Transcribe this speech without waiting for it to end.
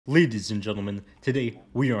Ladies and gentlemen, today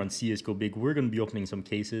we are on CSGOBig. We're going to be opening some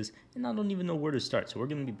cases, and I don't even know where to start, so we're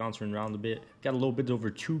going to be bouncing around a bit. Got a little bit over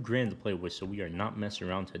 $2,000 to play with, so we are not messing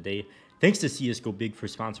around today. Thanks to CSGOBig for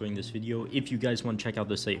sponsoring this video. If you guys want to check out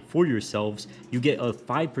the site for yourselves, you get a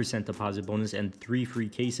 5% deposit bonus and 3 free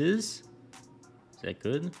cases. Is that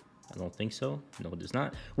good? I don't think so. No, it is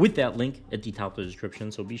not. With that link at the top of the description,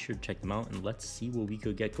 so be sure to check them out, and let's see what we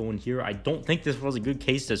could get going here. I don't think this was a good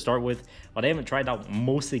case to start with, but I haven't tried out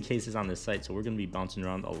most of the cases on this site, so we're going to be bouncing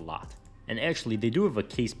around a lot. And actually, they do have a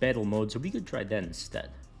case battle mode, so we could try that instead.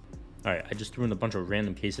 All right, I just threw in a bunch of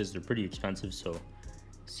random cases. They're pretty expensive, so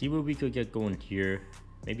see what we could get going here.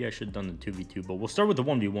 Maybe I should have done the 2v2, but we'll start with the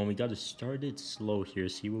 1v1. We got to start it slow here,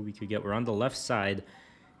 see what we could get. We're on the left side.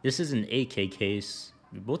 This is an AK case.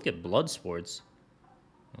 We both get blood sports.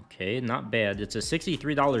 Okay, not bad. It's a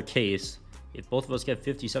 $63 case. If both of us get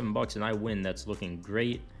 57 bucks and I win, that's looking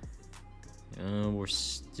great. We're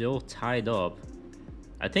still tied up.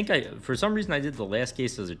 I think for some reason I did the last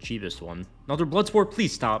case as the cheapest one. Another blood sport,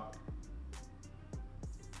 please stop.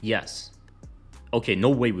 Yes. Okay, no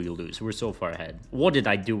way we lose. We're so far ahead. What did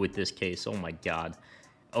I do with this case? Oh my god.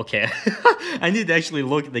 Okay, I need to actually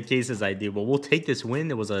look at the cases I did, but we'll take this win.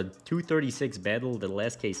 It was a 236 battle. The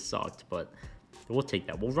last case sucked, but we'll take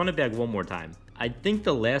that. We'll run it back one more time. I think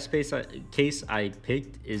the last case I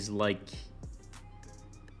picked is like...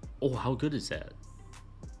 Oh, how good is that?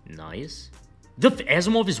 Nice. The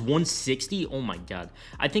Asimov is 160? Oh my god.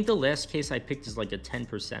 I think the last case I picked is like a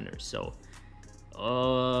 10%er, so...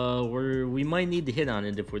 we might need to hit on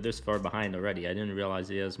it if we're this far behind already. I didn't realize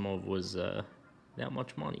the Asimov was... that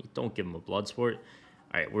much money. Don't give him a blood sport.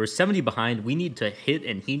 All right, we're 70 behind. We need to hit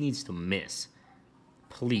and he needs to miss.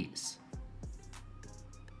 Please.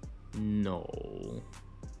 No.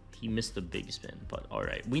 He missed the big spin, but all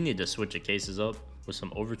right. We need to switch the cases up with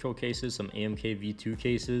some overkill cases, some AMK V2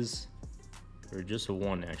 cases, or just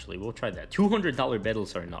one actually. We'll try that. $200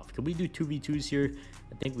 battles are enough. Can we do 2v2s here?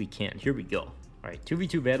 I think we can. Here we go. All right,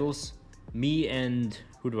 2v2 battles. Me and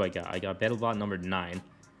who do I got? I got BattleBot number 9.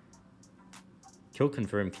 Kill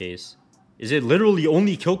confirm case. Is it literally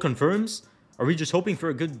only kill confirms? Are we just hoping for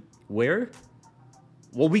a good wear?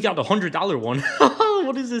 Well, we got a $100 one.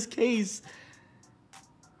 What is this case?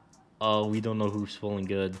 Oh, we don't know who's pulling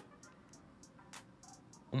good.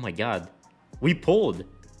 Oh my god. We pulled.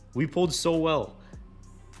 We pulled so well.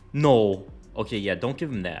 No. Okay, yeah, don't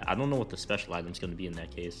give him that. I don't know what the special item's going to be in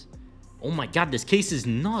that case. Oh my god, this case is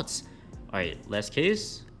nuts. All right, last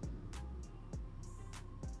case.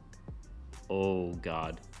 Oh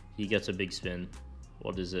god, he gets a big spin.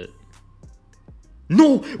 What is it?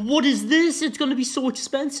 No, what is this? It's gonna be so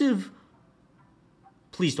expensive.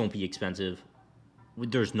 Please don't be expensive.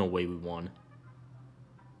 There's no way we won.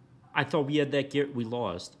 I thought we had that we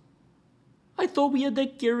lost. I thought we had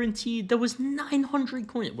that guaranteed. That was 900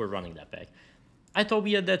 coins. We're running that back. I thought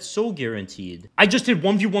we had that so guaranteed. I just did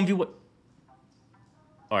 1v1v1.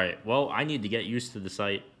 All right, well, I need to get used to the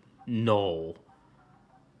site. No.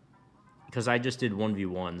 Because I just did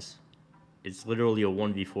 1v1s. It's literally a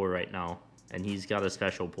 1v4 right now. And he's got a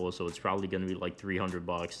special pull, so it's probably going to be like 300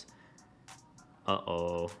 bucks.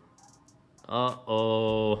 Uh-oh.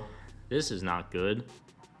 Uh-oh. This is not good.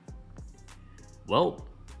 Well,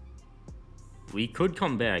 we could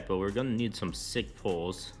come back, but we're going to need some sick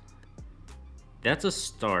pulls. That's a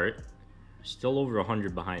start. Still over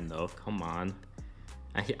 100 behind, though. Come on.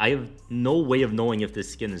 I have no way of knowing if this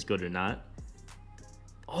skin is good or not.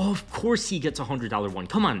 Oh, of course he gets a $100 one.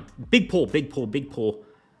 Come on. Big pull, big pull, big pull.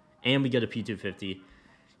 And we get a P250.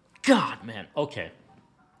 God, man. Okay.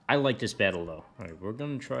 I like this battle, though. All right, we're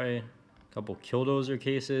going to try a couple Killdozer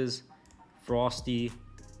cases. Frosty.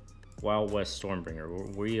 Wild West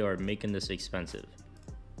Stormbringer. We are making this expensive.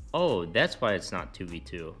 Oh, that's why it's not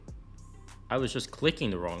 2v2. I was just clicking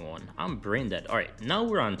the wrong one. I'm brain dead. All right, now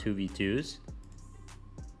we're on 2v2s.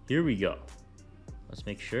 Here we go. Let's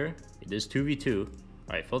make sure. It is 2v2.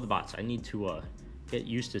 All right, fill the bots. I need to get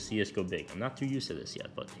used to CSGOBig. I'm not too used to this yet,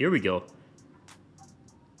 but here we go.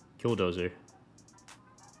 Killdozer.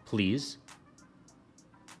 Please.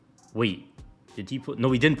 Wait. Did he pull?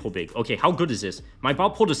 No, he didn't pull big. Okay, how good is this? My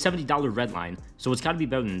bot pulled a $70 red line, so it's got to be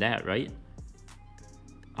better than that, right?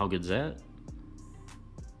 How good is that?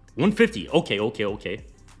 150. Okay, okay, okay.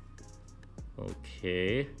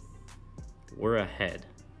 Okay. We're ahead.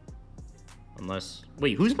 Unless...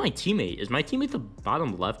 Wait, who's my teammate? Is my teammate the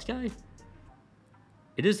bottom left guy?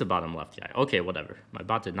 It is the bottom left guy. Okay, whatever. My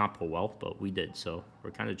bot did not pull well, but we did. So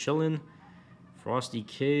we're kind of chilling. Frosty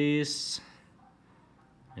case.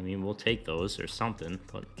 I mean, we'll take those or something.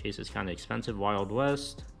 But case is kind of expensive. Wild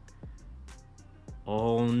West.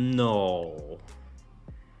 Oh, no.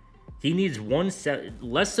 He needs less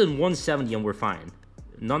than 170 and we're fine.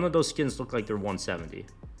 None of those skins look like they're 170.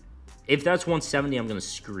 If that's 170, I'm gonna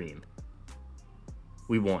scream.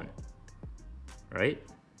 We won. Right?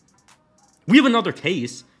 We have another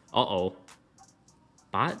case. Uh-oh.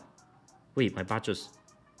 Bot? Wait, my bot just...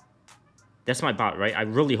 That's my bot, right? I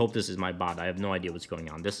really hope this is my bot. I have no idea what's going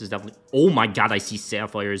on. This is definitely... Oh my god, I see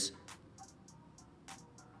sapphires.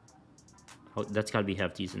 Oh, that's gotta be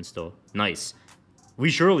half decent still. Nice. We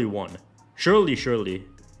surely won. Surely.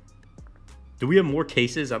 Do we have more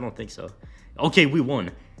cases? I don't think so. Okay, we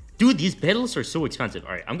won. Dude, these battles are so expensive.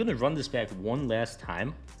 All right, I'm gonna run this back one last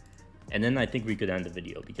time, and then I think we could end the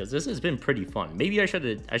video because this has been pretty fun. Maybe I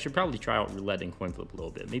should probably try out roulette and coin flip a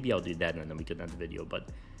little bit. Maybe I'll do that and then we could end the video. But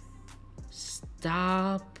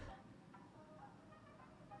stop.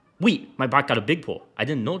 Wait, my bot got a big pull. I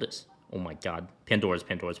didn't notice. Oh my god. Pandora's.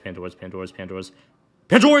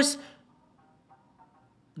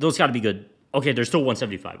 Those gotta be good. Okay, there's still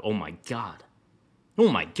 175. Oh my god.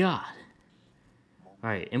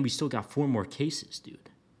 Alright, and we still got 4 more cases, dude.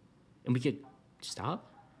 And we get...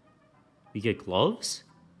 Stop? We get gloves?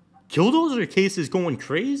 Killdozer case is going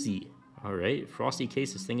crazy. Alright, Frosty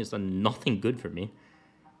Cases thing has done nothing good for me.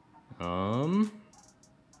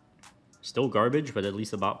 Still garbage, but at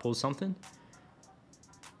least the bot pulls something.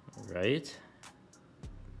 Alright.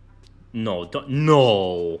 No,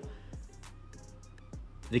 no!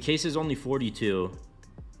 The case is only 42,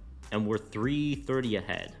 and we're 330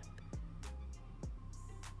 ahead.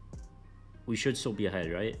 We should still be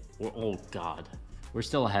ahead, right? Oh, God. We're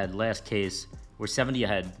still ahead. Last case. We're 70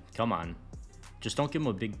 ahead. Come on. Just don't give him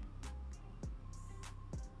a big...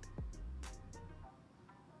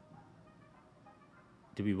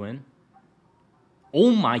 Did we win?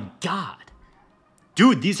 Oh, my God.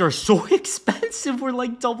 Dude, these are so expensive. We're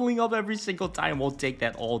like doubling up every single time. We'll take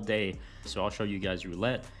that all day. So I'll show you guys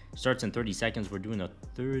roulette. Starts in 30 seconds. We're doing a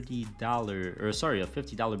 $30, or sorry, a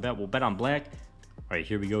 $50 bet. We'll bet on black. All right,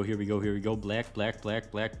 here we go. Black.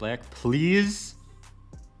 Please.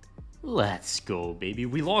 Let's go, baby.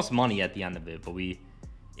 We lost money at the end of it, but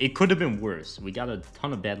it could have been worse. We got a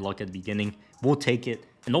ton of bad luck at the beginning. We'll take it.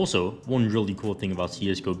 And also, one really cool thing about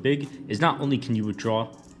CSGOBig is not only can you withdraw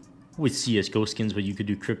with CSGO skins, but you could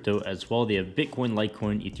do crypto as well. They have Bitcoin,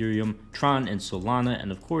 Litecoin, Ethereum, Tron, and Solana.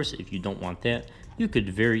 And of course, if you don't want that, you could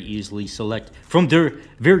very easily select from their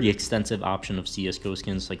very extensive option of CSGO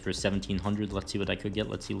skins, like for 1700. Let's see what I could get.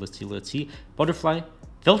 Let's see. Butterfly,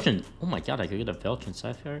 Felchin. Oh my god, I could get a Felchin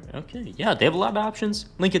Sapphire. Okay, yeah, they have a lot of options.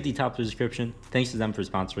 Link at the top of the description. Thanks to them for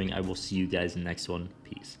sponsoring. I will see you guys in the next one.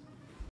 Peace.